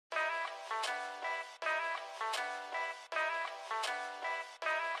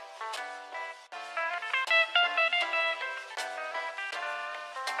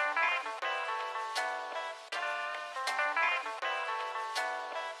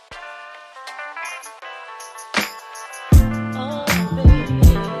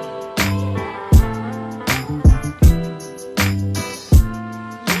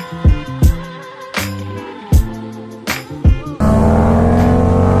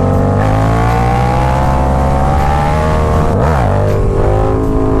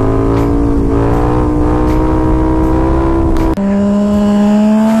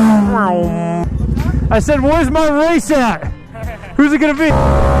I said, where's my race at? Who's it gonna be? Oh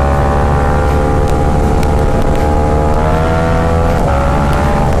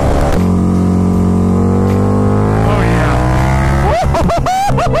yeah.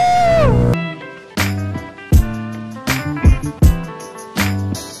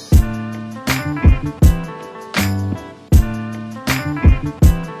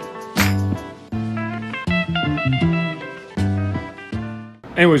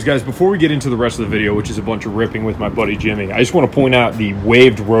 Anyways, guys, before we get into the rest of the video, which is a bunch of ripping with my buddy Jimmy, I just want to point out the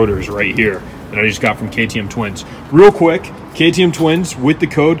waved rotors right here that I just got from KTM Twins. Real quick, KTM Twins with the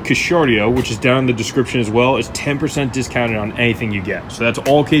code Kischardio, which is down in the description as well, is 10% discounted on anything you get. So that's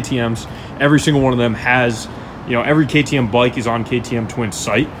all KTMs. Every single one of them has, you know, every KTM bike is on KTM Twins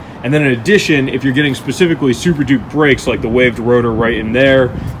site. And then in addition, if you're getting specifically Super Duke brakes like the waved rotor right in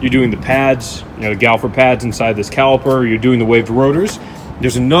there, you're doing the pads, you know, the Galfer pads inside this caliper, you're doing the waved rotors.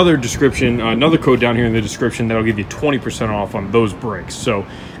 There's another description, another code down here in the description that'll give you 20% off on those brakes. So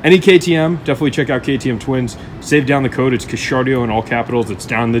any KTM, definitely check out KTM Twins. Save down the code. It's Kischardio in all capitals. It's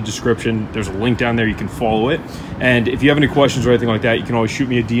down in the description. There's a link down there. You can follow it. And if you have any questions or anything like that, you can always shoot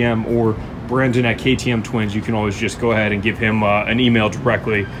me a DM, or Brandon at KTM Twins. You can always just go ahead and give him an email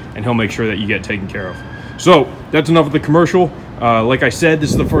directly, and he'll make sure that you get taken care of. So that's enough of the commercial. Like I said,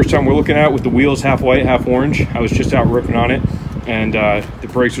 this is the first time we're looking at it with the wheels half white, half orange. I was just out ripping on it. And the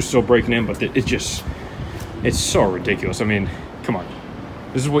brakes are still breaking in, but it's so ridiculous. I mean, come on,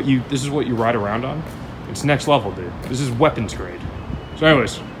 this is what you ride around on. It's next level, dude. This is weapons grade. So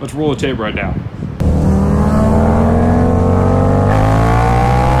anyways, let's roll the tape right now.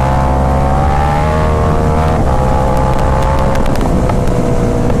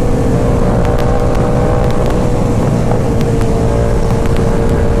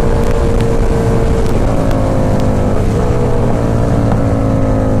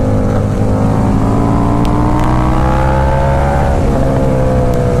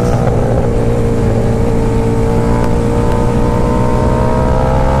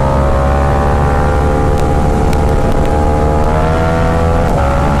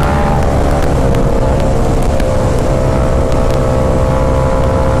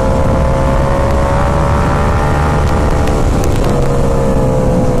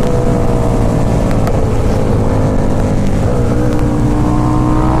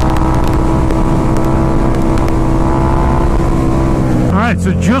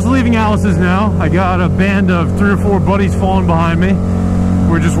 So just leaving Alice's now. I got a band of 3 or 4 buddies falling behind me.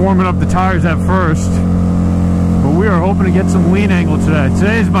 We're just warming up the tires at first, but we are hoping to get some lean angle today.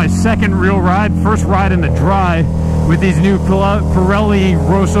 Today is my second real ride, first ride in the dry with these new Pirelli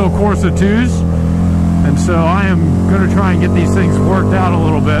Rosso Corsa 2s. And so I am going to try and get these things worked out a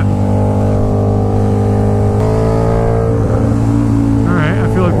little bit. All right,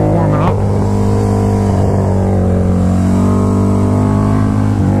 I feel like we're warming up.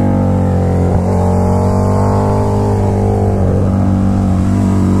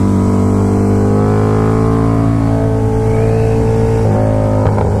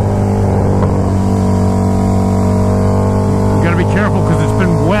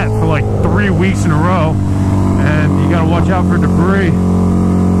 Weeks in a row, and you got to watch out for debris.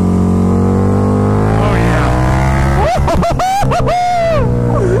 Oh yeah.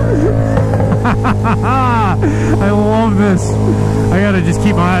 I love this. I got to just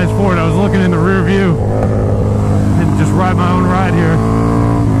keep my eyes forward. I was looking in the rear view and just ride my own ride here.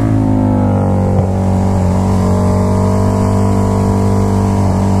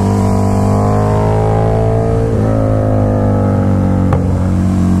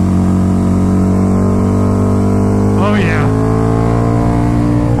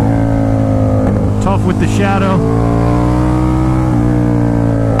 With the shadow.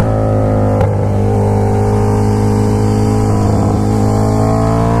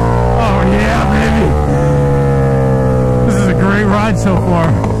 Oh yeah, baby. This is a great ride so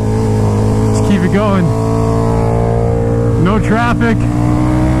far. Let's keep it going. No traffic.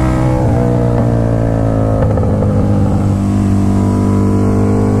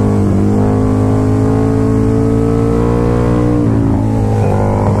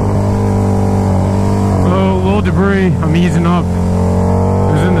 I'm easing up.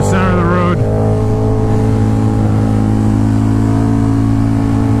 It was in the center of the road.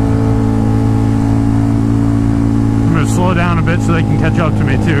 I'm going to slow down a bit so they can catch up to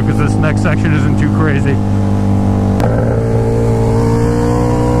me too, because this next section isn't too crazy.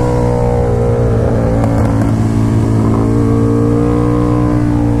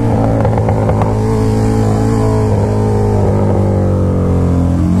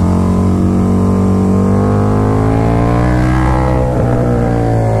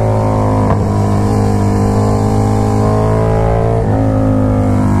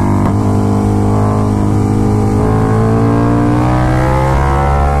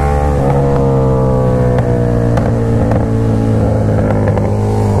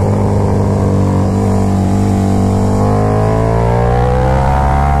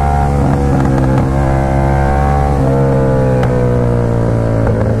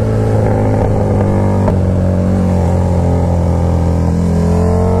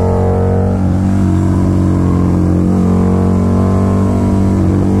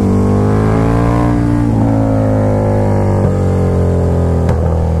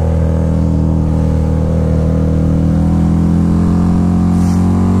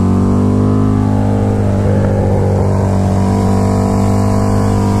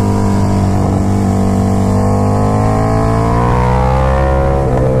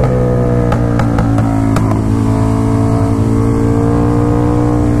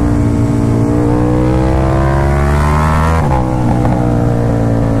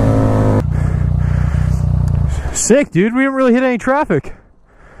 Sick, dude. We didn't really hit any traffic.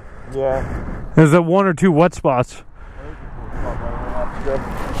 Yeah. There's a 1 or 2 wet spots.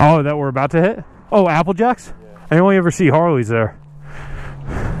 Oh, that we're about to hit? Oh, Applejacks? Yeah. I only ever see Harleys there.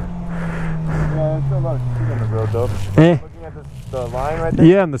 Yeah, there's still a lot of shit on the road, though. Looking at the line right there?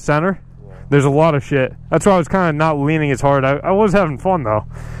 Yeah, in the center. Yeah. There's a lot of shit. That's why I was kind of not leaning as hard. I was having fun, though.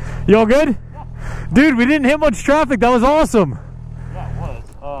 You all good? Yeah. Dude, we didn't hit much traffic. That was awesome. Yeah, it was.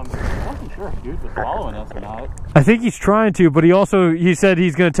 I wasn't sure if dude was following us or not. I think he's trying to, but he said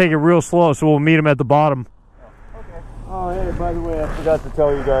he's going to take it real slow, so we'll meet him at the bottom. Oh, okay. Oh, hey, by the way, I forgot to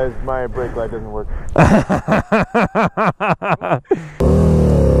tell you guys my brake light doesn't work.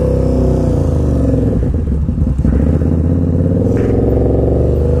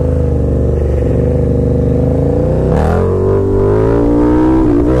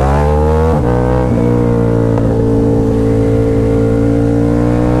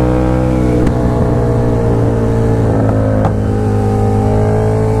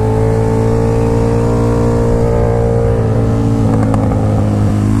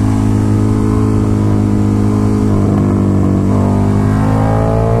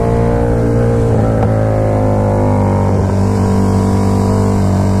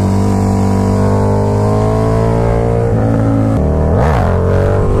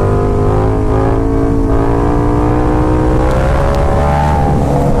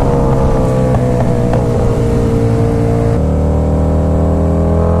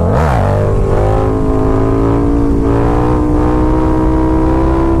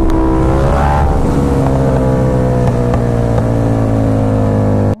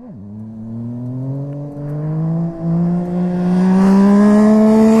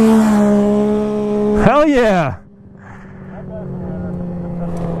 Hell yeah!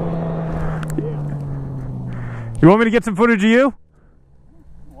 You want me to get some footage of you?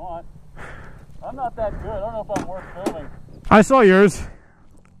 What? I'm not that good. I don't know if I'm worth filming. I saw yours.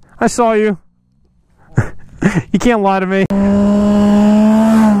 I saw you. You can't lie to me.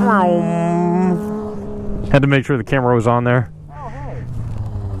 Had to make sure the camera was on there. Oh, hey.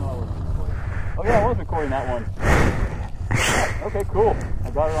 Oh, yeah, I was recording that one. Okay, cool. I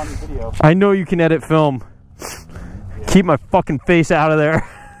got it on the video. I know you can edit film. Yeah. Keep my fucking face out of there.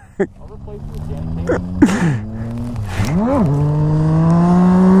 I'll replace you with Danny.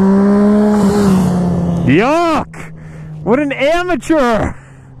 Yuck! What an amateur!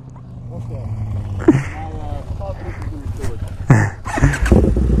 Okay. My confidence is in the storage.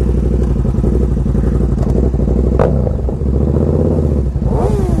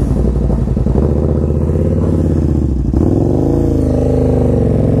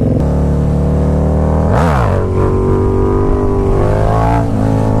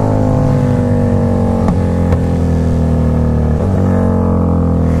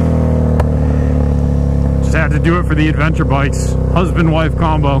 Had to do it for the adventure bikes. Husband-wife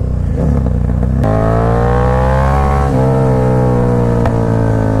combo.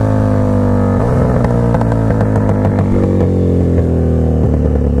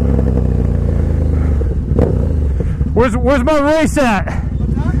 Where's my race at?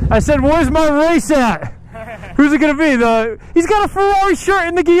 I said, where's my race at? Who's it gonna be? He's got a Ferrari shirt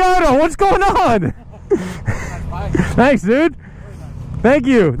in the Gallardo. What's going on? Thanks, dude. Thank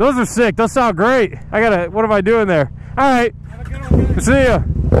you. Those are sick. Those sound great. What am I doing there? All right. See ya.